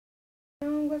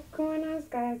what's going on?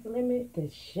 Sky's the Limit, the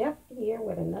chef here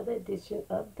with another edition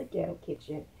of the Ghetto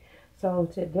Kitchen. So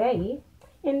today,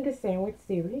 in the sandwich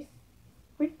series,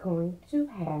 we're going to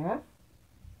have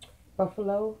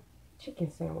buffalo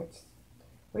chicken sandwich,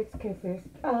 which consists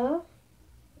of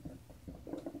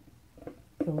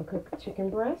some cooked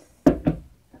chicken breasts,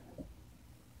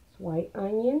 white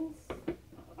onions,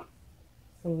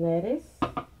 some lettuce,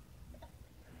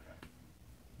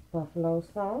 buffalo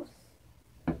sauce,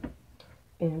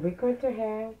 and we're going to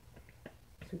have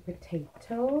two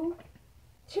potato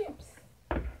chips.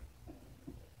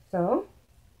 So,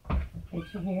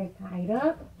 get your hair tied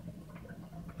up.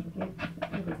 Get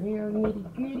to the real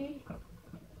nitty gritty.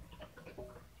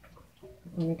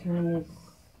 I'm going to turn this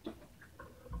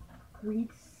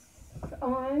grease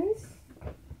on.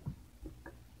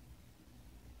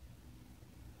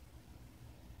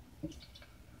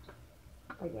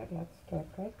 Oh yeah, that's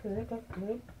good, that's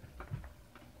good.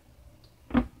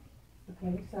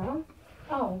 Okay, so,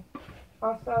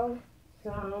 also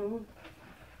some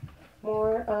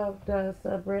more of the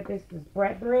sub bread. This is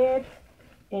bread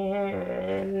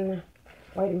and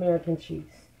white American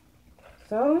cheese.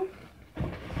 So,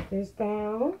 this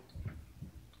down,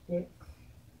 and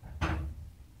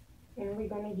we're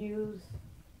going to use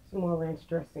some more ranch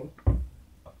dressing.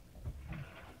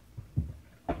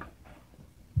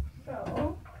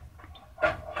 So,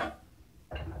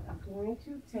 I'm going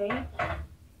to take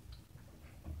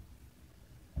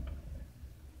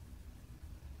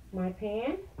my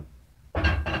pan.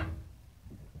 I'm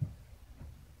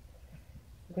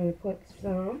going to put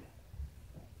some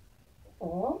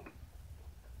oil.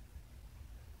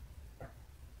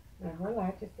 Not a whole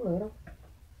lot, just a little.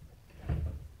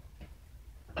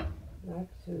 Not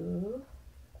to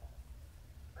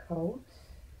coat.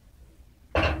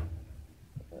 A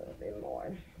little bit more.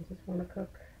 I just want to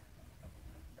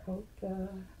coat the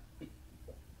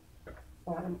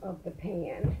bottom of the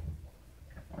pan.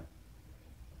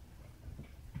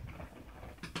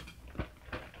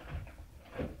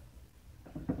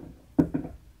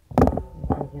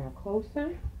 Bring it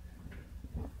closer.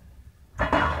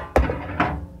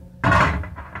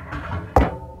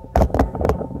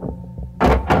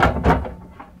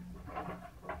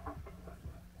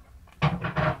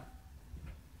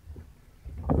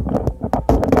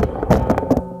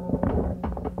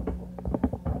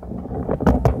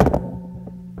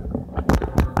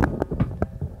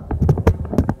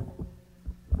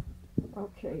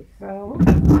 Okay, so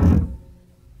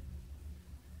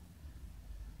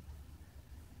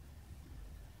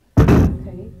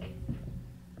take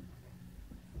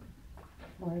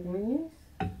white onions,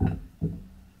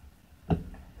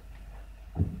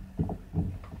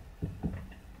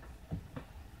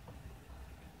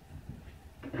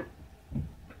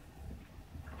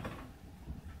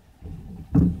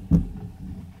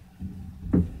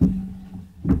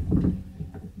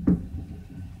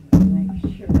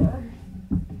 make sure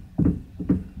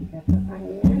that the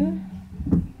onion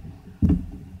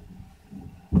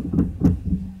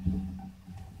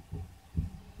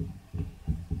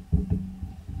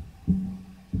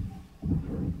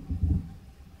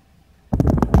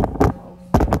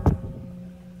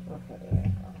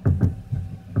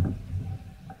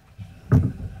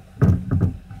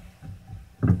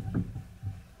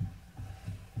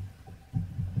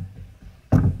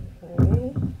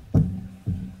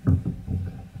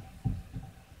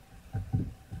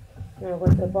now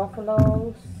with the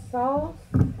buffalo sauce,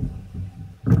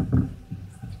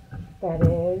 that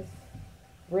is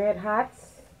Red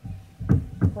Hot's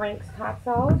Frank's hot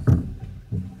sauce,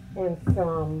 and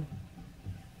some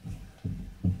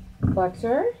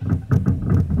butter,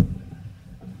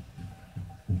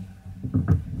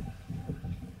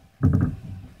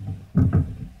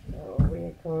 so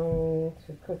we're going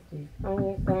to cook these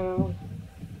onions down.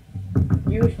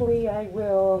 Usually I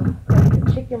will cook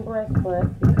the chicken breast,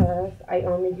 but because I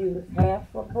only use half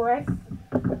a breast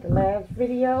with the last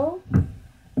video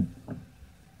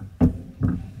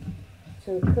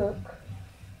to cook,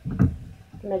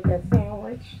 to make that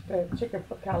sandwich, the chicken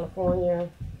for California,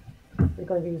 we're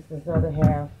going to use this other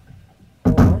half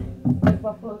for the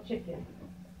buffalo chicken.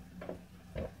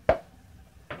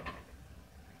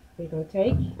 We're going to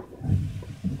take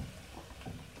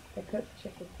the cooked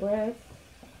chicken breast,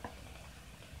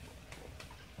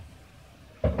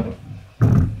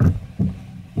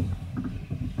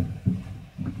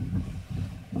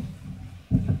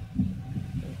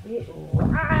 get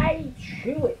right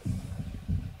to it.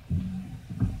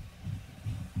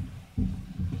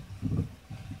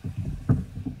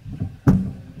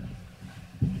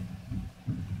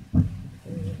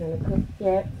 And we're going to cook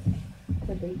that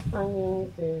to the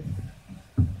onions is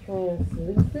and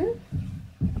sleeping.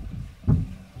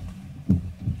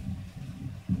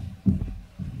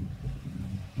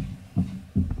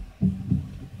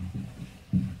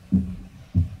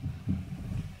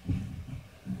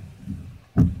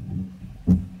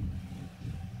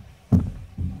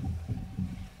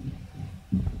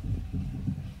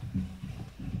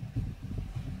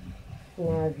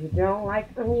 Now, if you don't like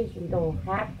onions, you don't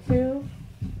have to.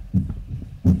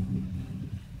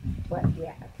 But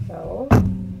yeah, so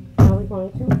now we're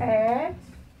going to add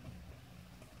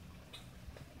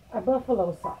a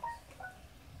buffalo sauce.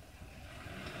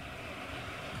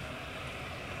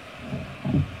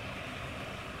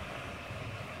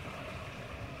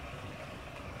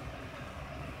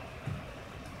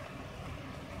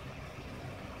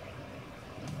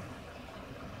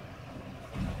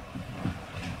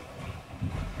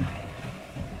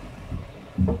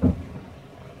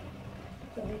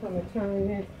 So we're going to turn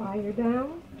that fire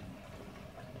down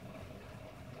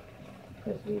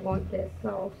because we want that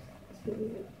sauce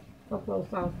to, buffalo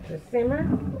sauce to simmer.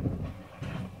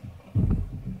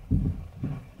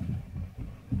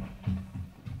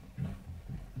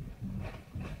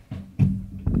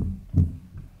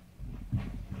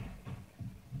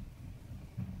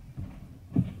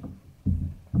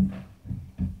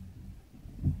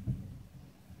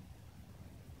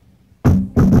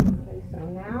 Okay, so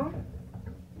now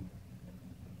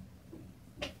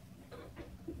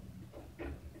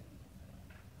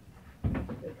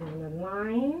we're going to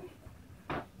line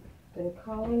the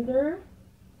colander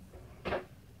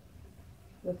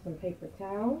with some paper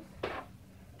towels.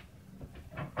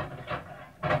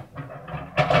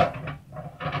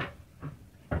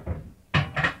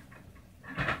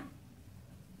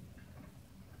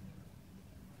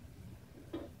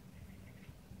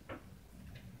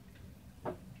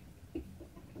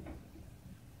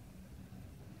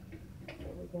 So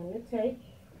we're going to take,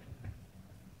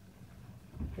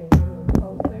 bring it a little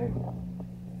closer.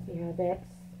 See how that's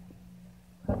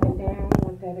cooking down?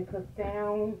 Want that to cook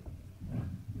down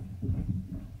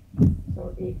so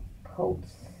it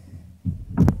coats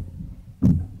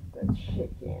the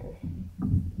chicken.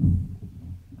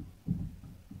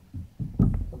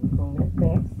 So we're going to let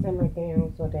that simmer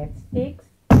down so that sticks.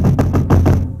 So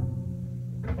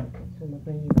I'm going to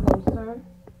bring you closer.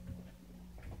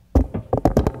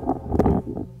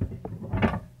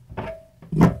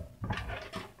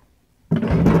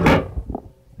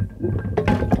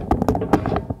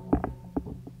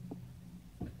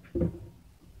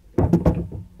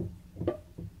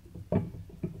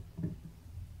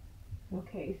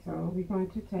 Okay, so we're going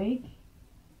to take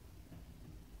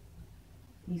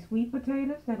these sweet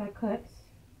potatoes that I cut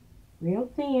real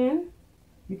thin.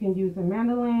 You can use a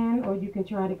mandolin or you can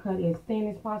try to cut as thin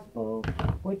as possible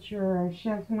with your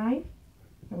chef's knife.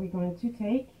 So we're going to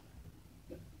take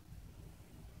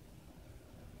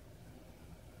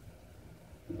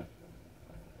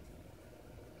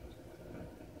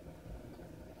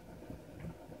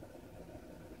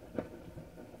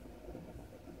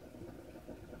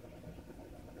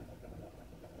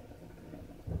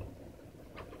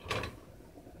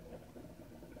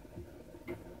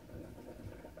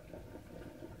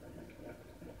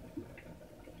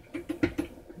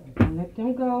and let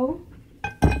them go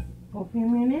for a few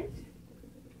minutes.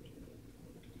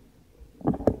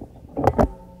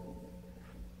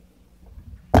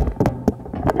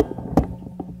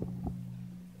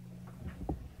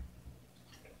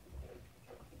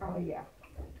 Oh yeah,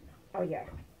 oh yeah.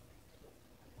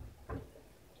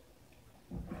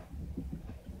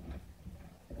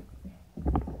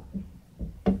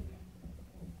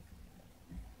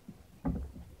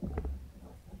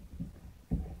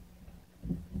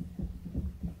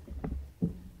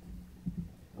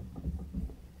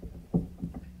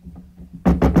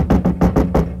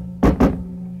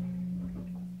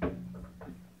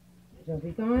 So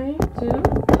we're going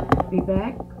to be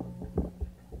back.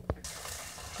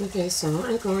 Okay, so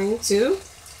I'm going to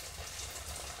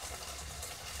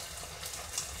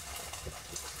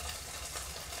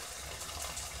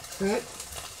cut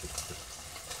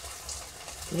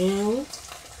down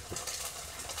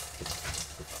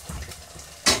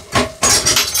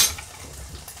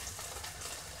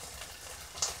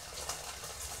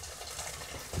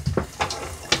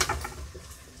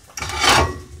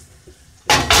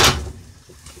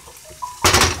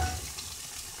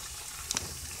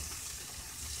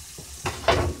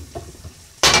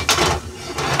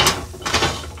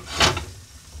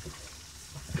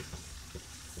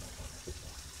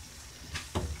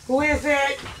Who is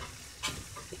it?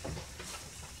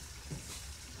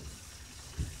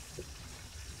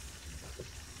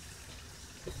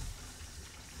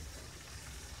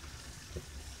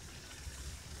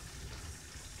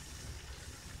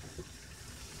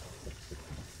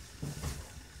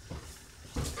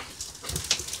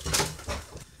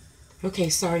 Okay,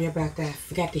 sorry about that.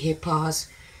 Forgot to hit pause.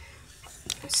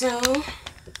 So,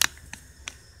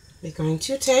 we're going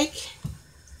to take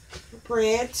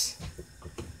bread,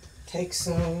 take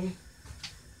some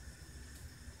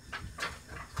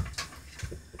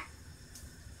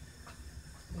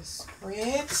this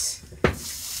bread.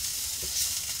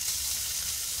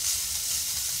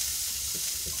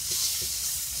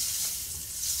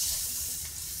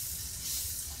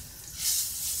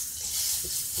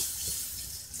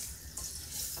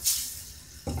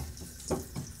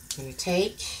 I'm going to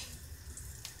take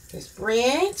this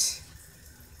bread.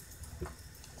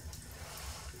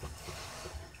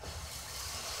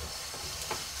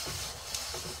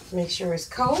 Make sure it's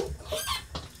cold.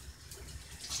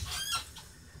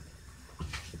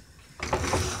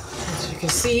 As you can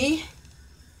see,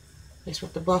 that's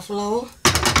what the buffalo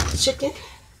chicken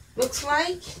looks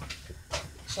like.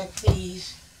 Check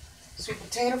these sweet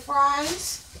potato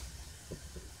fries.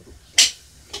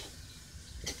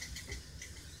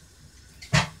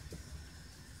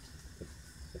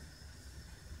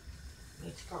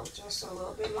 Need to go just a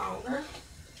little bit longer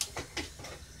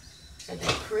so they're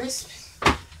crisp.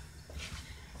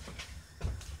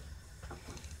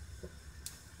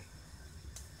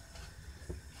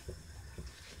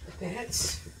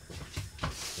 That's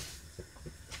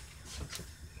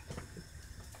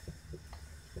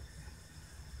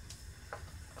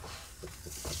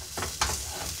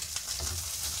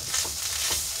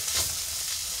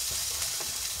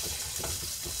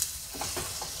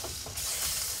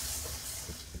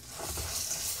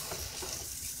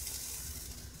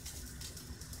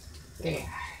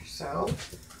there. So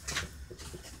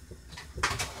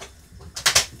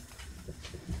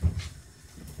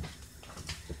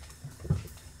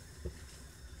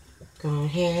go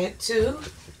ahead to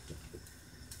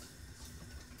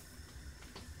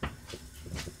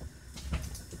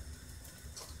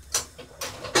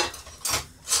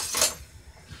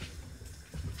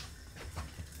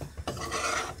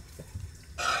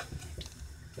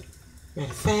matter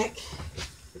of fact,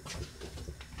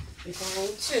 we're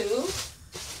going to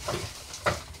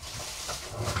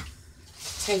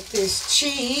take this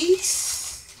cheese.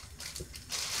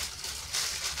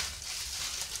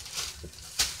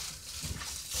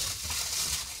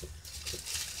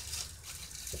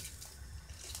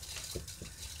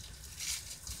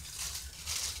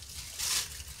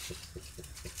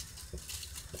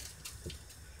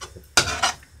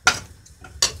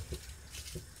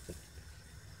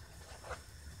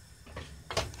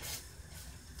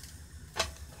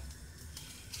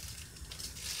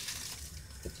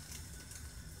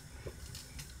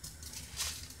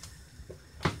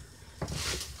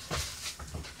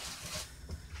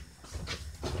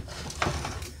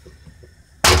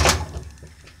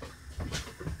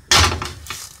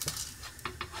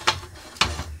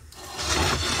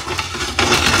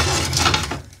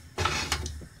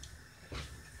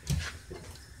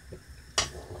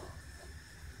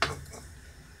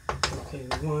 Okay,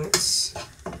 once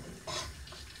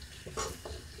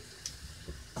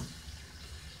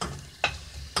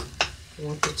I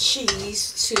want the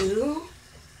cheese to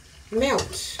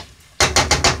melt.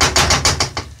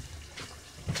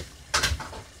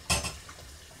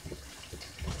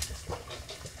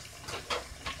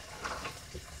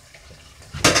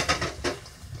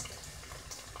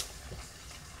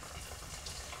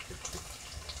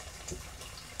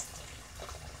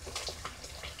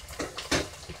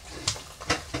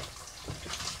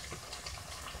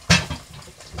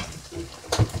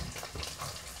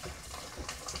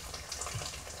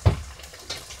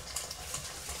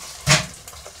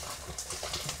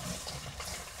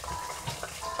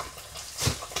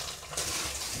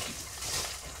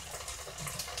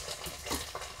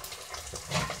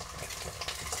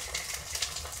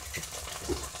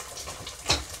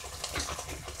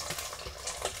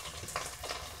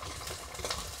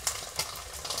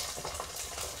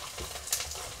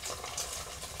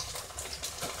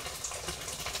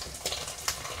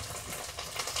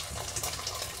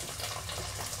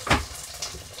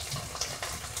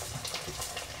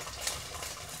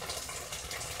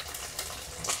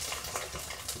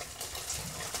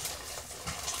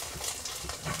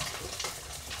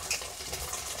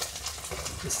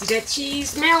 You see that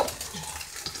cheese melt?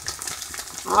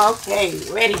 Okay,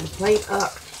 ready to plate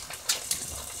up.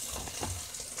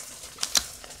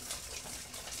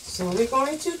 So we're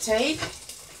going to take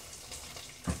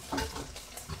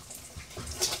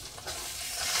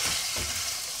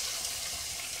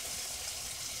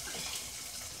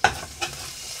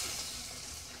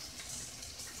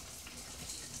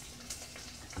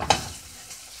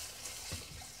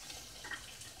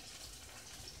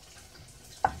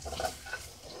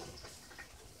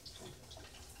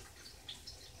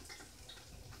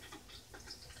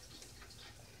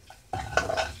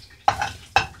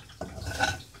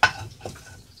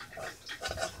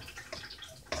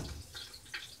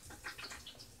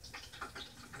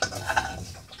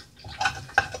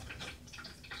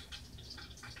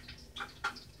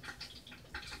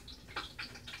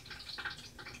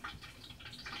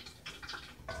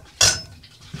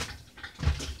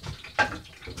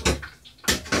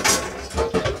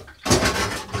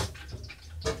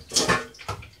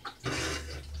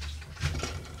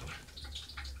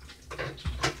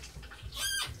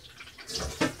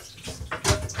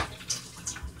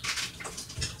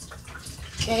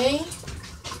Okay,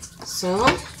 so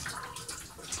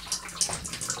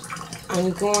I'm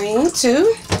going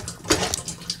to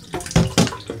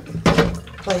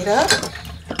plate up.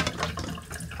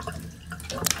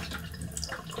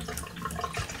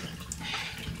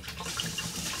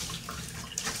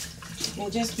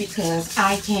 And just because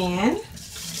I can,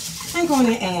 I'm going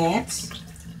to add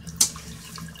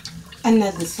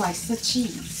another slice of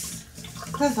cheese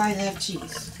because I love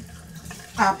cheese.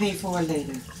 I'll pay for it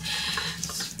later.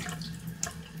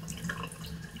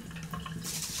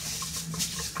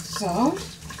 So,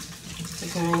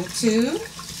 we're going to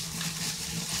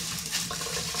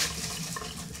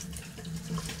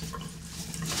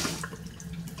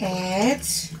add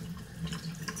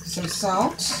some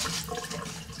salt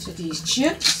to these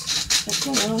chips as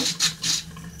well.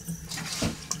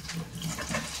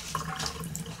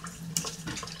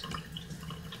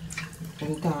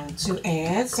 I'm going to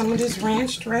add some of this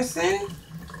ranch dressing.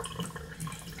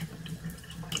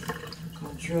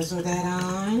 Gonna drizzle that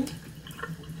on.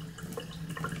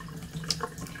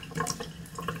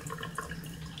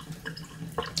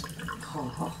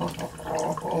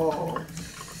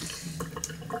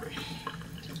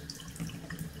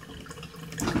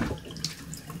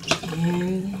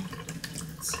 And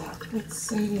top with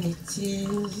some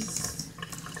lettuce.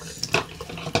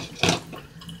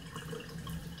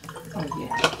 Oh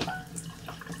yeah.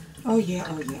 Oh yeah,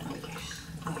 oh yeah, oh yeah.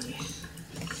 Oh yeah.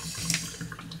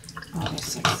 Oh, that's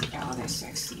sexy. Oh, that's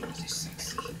sexy. Oh, that's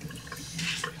sexy.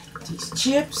 These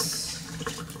chips.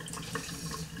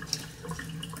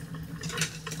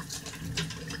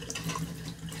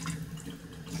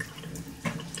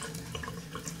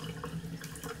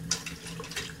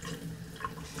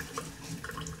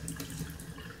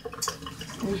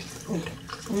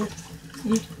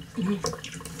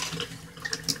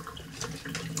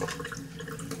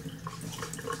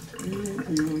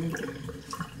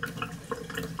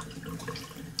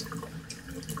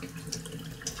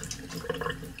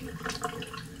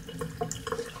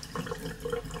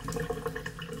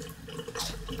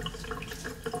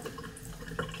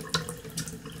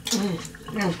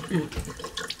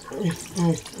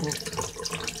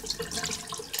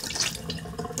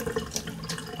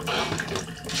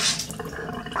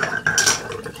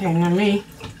 Okay, let me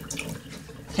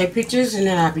take pictures and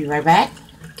then I'll be right back.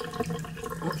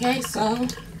 Okay, so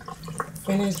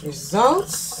finished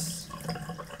results.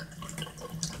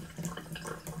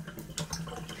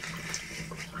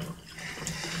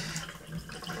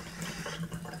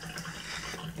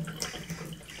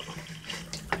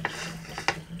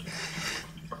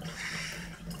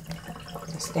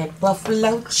 It's that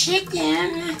buffalo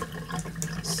chicken.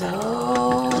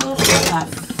 So, my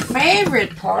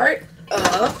favorite part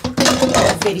of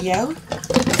the video,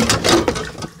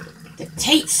 the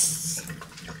taste.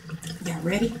 Y'all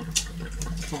ready?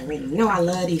 Y'all ready? You know I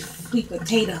love these sweet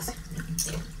potatoes.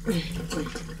 Okay.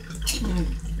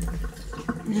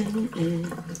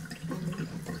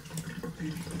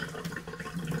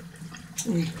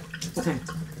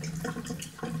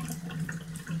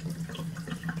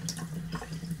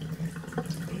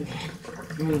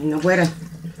 I don't know where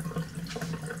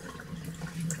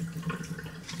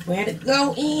to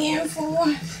go in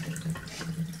for.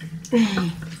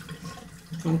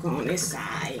 I'm going this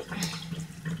side.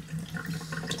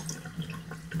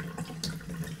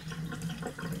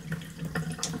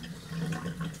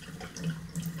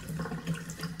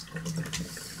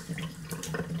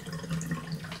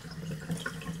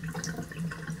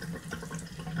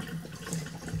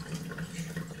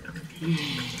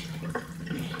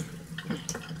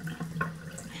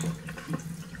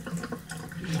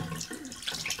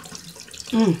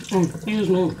 Excuse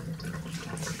me.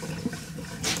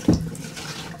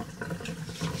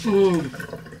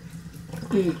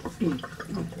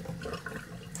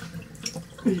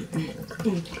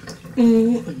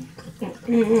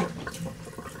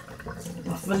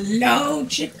 Buffalo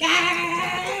chicken.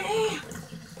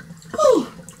 Whew.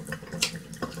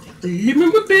 Living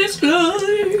my best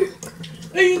life.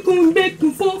 I ain't going back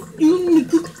and forth. You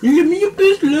nigga, live me your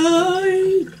best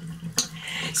life.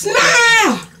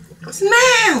 Smile!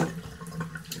 Smile!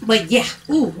 But yeah.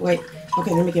 Ooh, wait.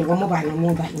 Okay, let me get one more bite.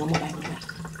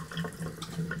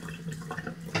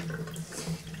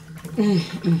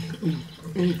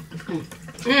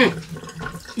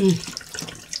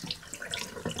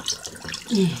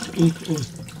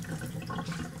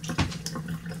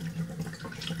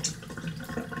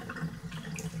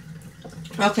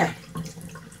 Okay.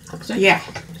 So yeah.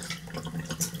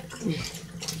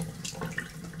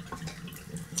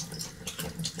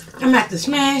 I'm about to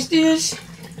smash this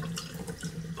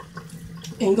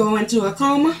and go into a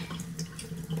coma.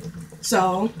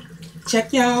 So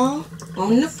check y'all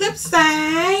on the flip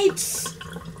side.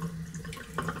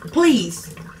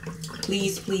 Please,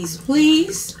 please, please,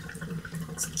 please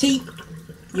keep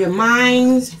your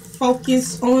minds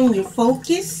focused on your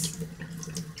focus.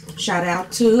 Shout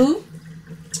out to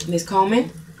Miss Coleman.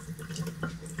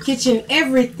 Kitchen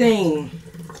everything.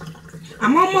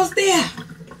 I'm almost there.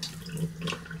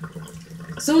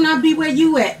 Soon I'll be where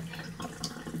you at.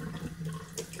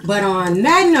 But on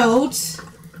that note,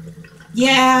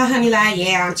 yeah, honey lie,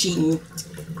 yeah, I'm cheating.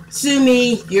 Sue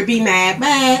me, you'll be mad,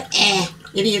 but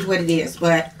it is what it is.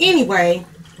 But anyway,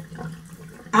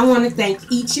 I want to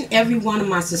thank each and every one of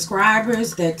my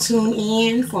subscribers that tune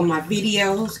in for my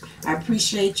videos. I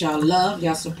appreciate y'all love,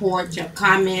 y'all support, your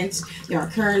comments, your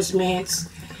encouragements,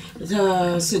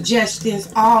 the suggestions,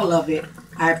 all of it.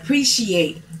 I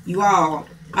appreciate you all.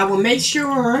 I will make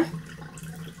sure,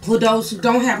 for those who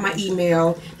don't have my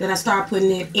email, that I start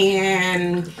putting it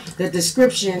in the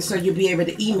description so you'll be able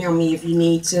to email me if you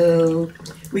need to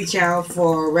reach out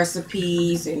for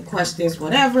recipes and questions,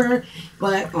 whatever.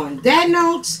 But on that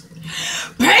note,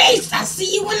 peace! I'll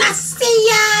see you when I see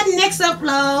ya next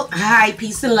upload. Hi,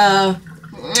 peace and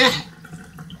love.